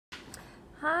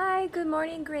Hi, good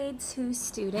morning grade 2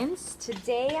 students.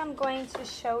 Today I'm going to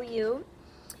show you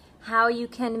how you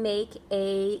can make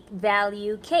a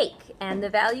value cake. And the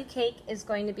value cake is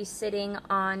going to be sitting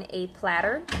on a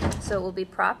platter, so it will be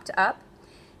propped up.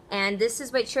 And this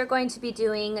is what you're going to be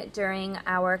doing during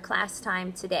our class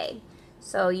time today.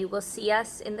 So you will see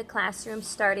us in the classroom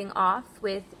starting off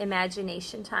with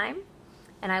imagination time.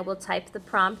 And I will type the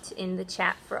prompt in the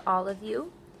chat for all of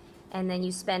you. And then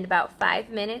you spend about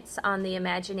 5 minutes on the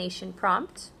imagination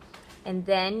prompt, and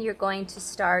then you're going to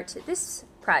start this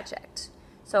project.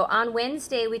 So on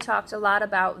Wednesday we talked a lot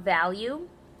about value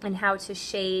and how to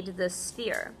shade the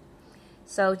sphere.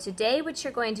 So today what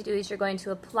you're going to do is you're going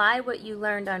to apply what you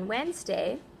learned on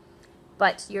Wednesday,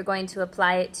 but you're going to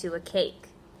apply it to a cake.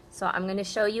 So I'm going to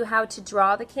show you how to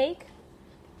draw the cake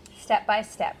step by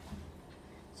step.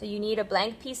 So you need a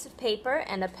blank piece of paper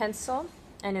and a pencil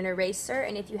and an eraser,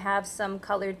 and if you have some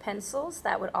colored pencils,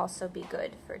 that would also be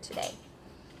good for today.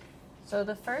 So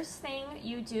the first thing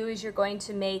you do is you're going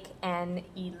to make an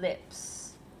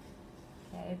ellipse.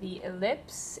 Okay, the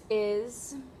ellipse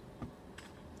is, let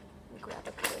me grab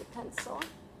a colored pencil,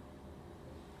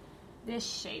 this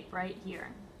shape right here.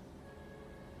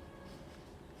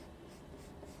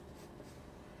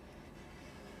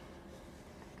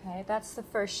 Okay, that's the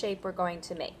first shape we're going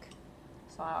to make.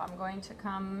 So I'm going to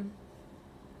come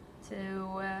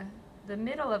to the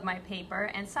middle of my paper,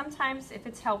 and sometimes if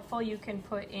it's helpful you can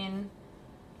put in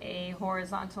a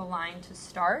horizontal line to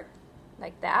start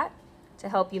like that to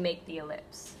help you make the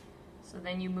ellipse. So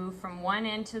then you move from one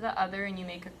end to the other and you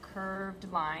make a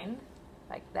curved line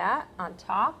like that on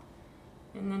top,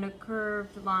 and then a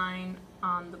curved line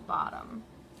on the bottom.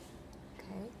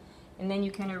 Okay, and then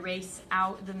you can erase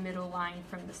out the middle line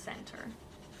from the center,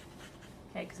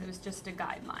 okay, because it was just a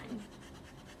guideline.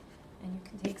 And you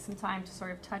can take some time to sort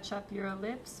of touch up your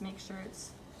ellipse, make sure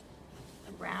it's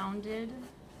rounded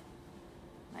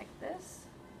like this.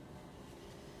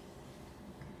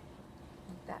 Okay.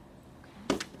 Like that.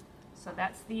 Okay. So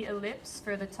that's the ellipse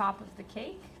for the top of the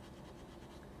cake.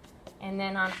 And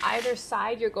then on either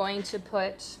side you're going to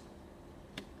put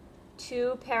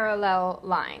 2 parallel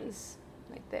lines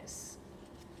like this.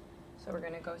 So we're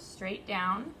going to go straight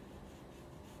down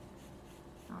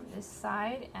on this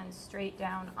side and straight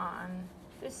down on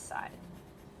this side.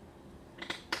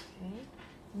 Okay.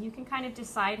 And you can kind of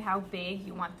decide how big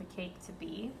you want the cake to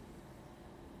be.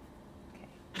 Okay,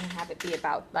 and have it be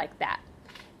about like that.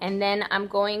 And then I'm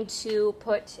going to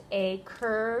put a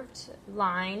curved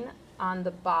line on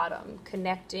the bottom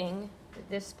connecting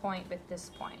this point with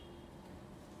this point.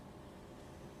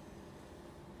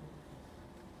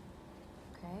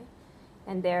 Okay,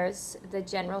 and there's the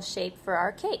general shape for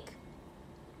our cake.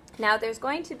 Now there's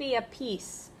going to be a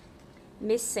piece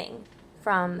missing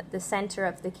from the center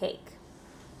of the cake.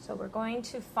 So we're going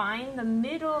to find the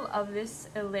middle of this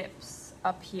ellipse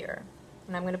up here.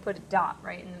 And I'm going to put a dot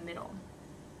right in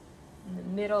the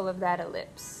middle of that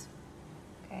ellipse.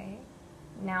 Okay.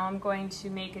 Now I'm going to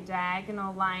make a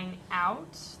diagonal line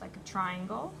out, like a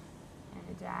triangle, and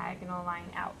a diagonal line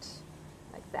out,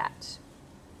 like that.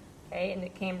 Okay, and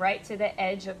it came right to the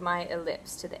edge of my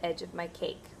ellipse, to the edge of my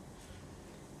cake.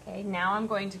 Okay, now I'm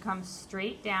going to come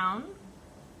straight down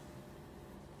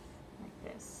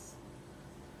like this.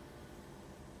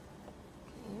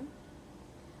 Okay.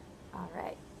 All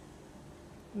right.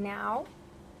 Now,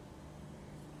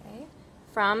 okay,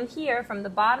 from here, from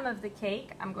the bottom of the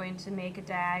cake, I'm going to make a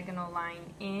diagonal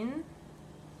line in,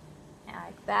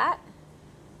 like that.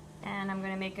 And I'm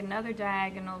going to make another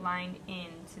diagonal line in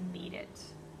to meet it,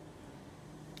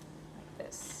 like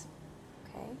this.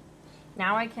 Okay.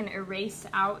 Now I can erase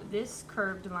out this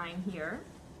curved line here.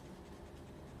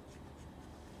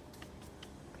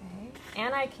 Okay,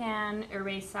 and I can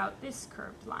erase out this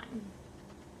curved line.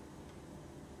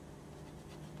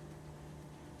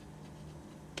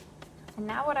 And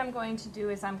now what I'm going to do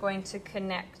is I'm going to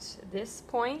connect this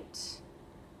point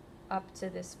up to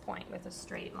this point with a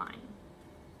straight line.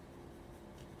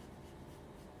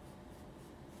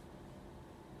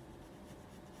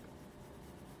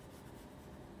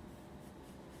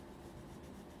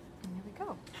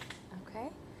 Okay,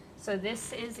 so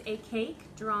this is a cake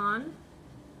drawn,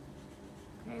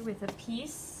 okay, with a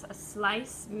piece, a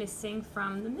slice missing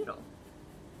from the middle.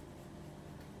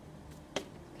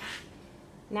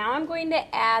 Now I'm going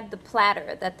to add the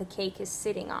platter that the cake is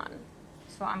sitting on.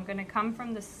 So I'm going to come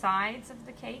from the sides of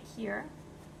the cake here,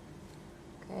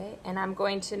 okay, and I'm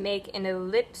going to make an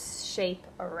ellipse shape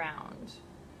around.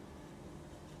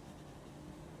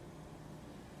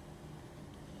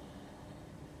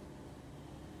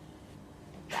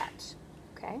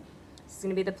 Okay, this is going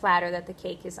to be the platter that the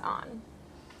cake is on.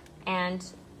 And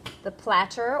the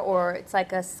platter, or it's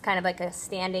like a kind of like a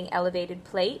standing elevated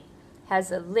plate,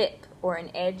 has a lip or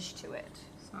an edge to it.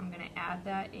 So I'm going to add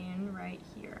that in right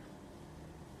here.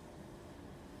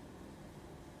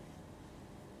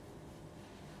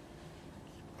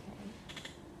 Okay.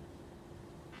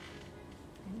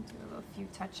 And do a little few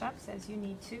touch-ups as you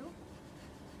need to.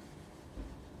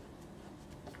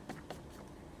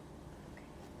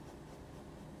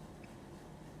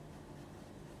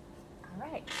 All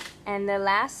right. And the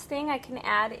last thing I can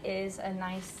add is a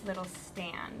nice little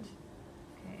stand.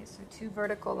 Okay, so 2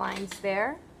 vertical lines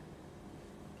there.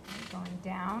 Okay, going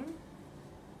down.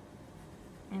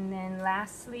 And then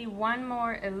lastly, 1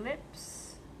 more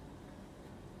ellipse.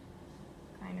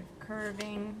 Kind of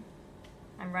curving.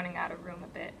 I'm running out of room a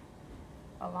bit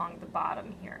along the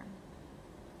bottom here.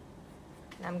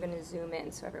 And I'm going to zoom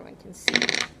in so everyone can see.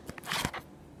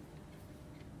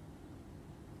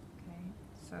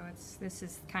 So this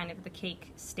is kind of the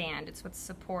cake stand. It's what's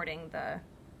supporting the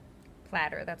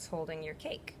platter that's holding your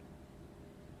cake.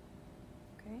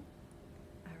 Okay.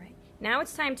 All right. Now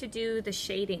it's time to do the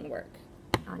shading work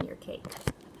on your cake.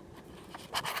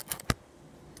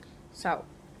 So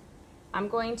I'm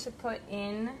going to put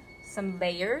in some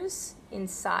layers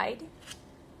inside.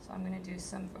 So I'm going to do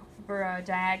some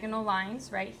diagonal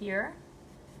lines right here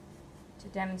to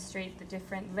demonstrate the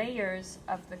different layers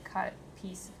of the cut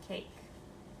piece of cake.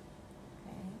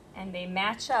 And they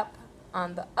match up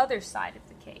on the other side of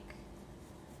the cake.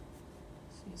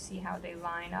 So you see how they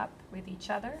line up with each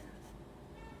other.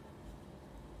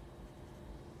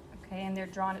 Okay, and they're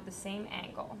drawn at the same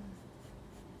angle.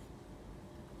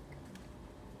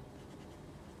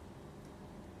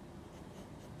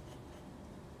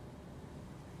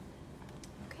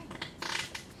 Okay.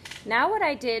 Now what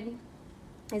I did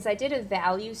is I did a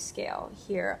value scale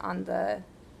here on the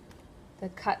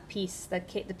cut piece, the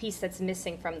piece that's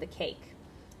missing from the cake.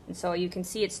 And so you can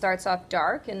see it starts off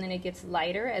dark and then it gets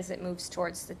lighter as it moves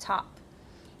towards the top.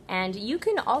 And you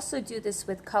can also do this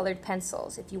with colored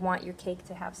pencils if you want your cake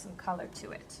to have some color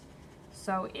to it.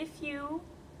 So if you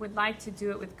would like to do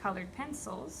it with colored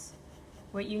pencils,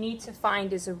 what you need to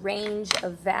find is a range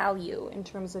of value in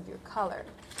terms of your color.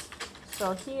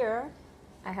 So here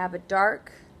I have a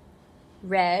dark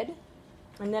red,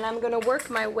 and then I'm going to work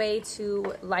my way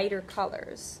to lighter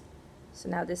colors. So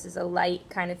now this is a light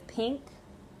kind of pink.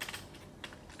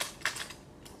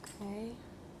 Okay.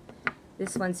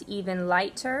 This one's even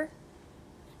lighter.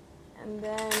 And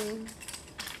then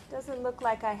doesn't look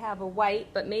like I have a white,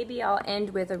 but maybe I'll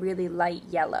end with a really light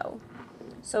yellow.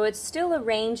 So it's still a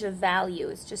range of value.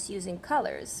 It's just using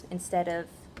colors instead of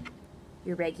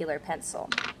your regular pencil.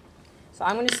 So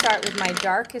I'm going to start with my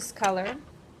darkest color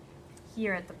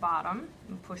here at the bottom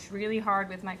and push really hard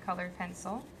with my colored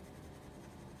pencil.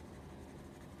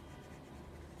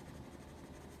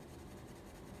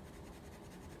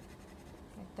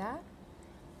 Like that.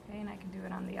 Okay, and I can do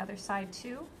it on the other side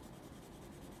too.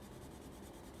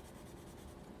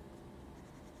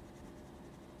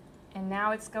 And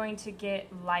now it's going to get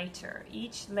lighter.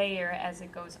 Each layer as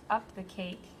it goes up the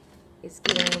cake is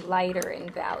getting lighter in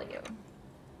value.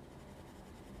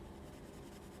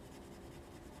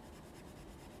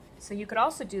 So you could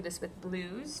also do this with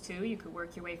blues too. You could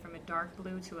work your way from a dark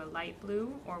blue to a light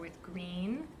blue, or with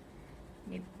green,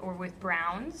 or with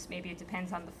browns. Maybe it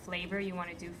depends on the flavor you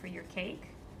want to do for your cake.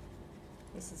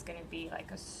 This is going to be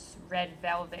like a red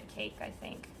velvet cake, I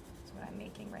think. That's what I'm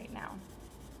making right now.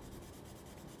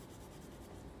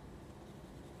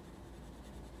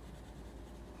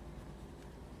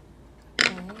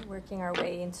 Okay, working our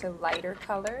way into lighter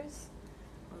colors,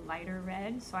 a lighter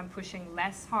red. So I'm pushing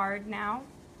less hard now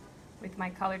with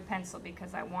my colored pencil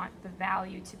because I want the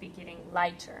value to be getting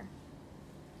lighter.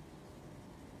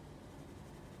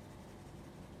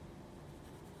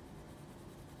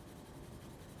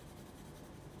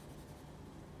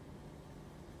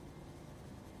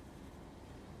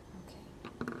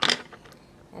 Okay.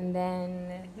 And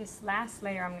then this last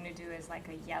layer I'm going to do is like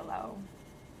a yellow,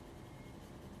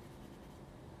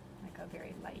 like a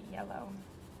very light yellow.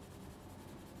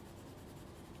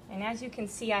 And as you can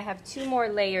see, I have 2 more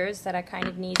layers that I kind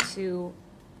of need to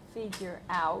figure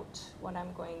out what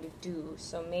I'm going to do.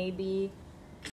 So maybe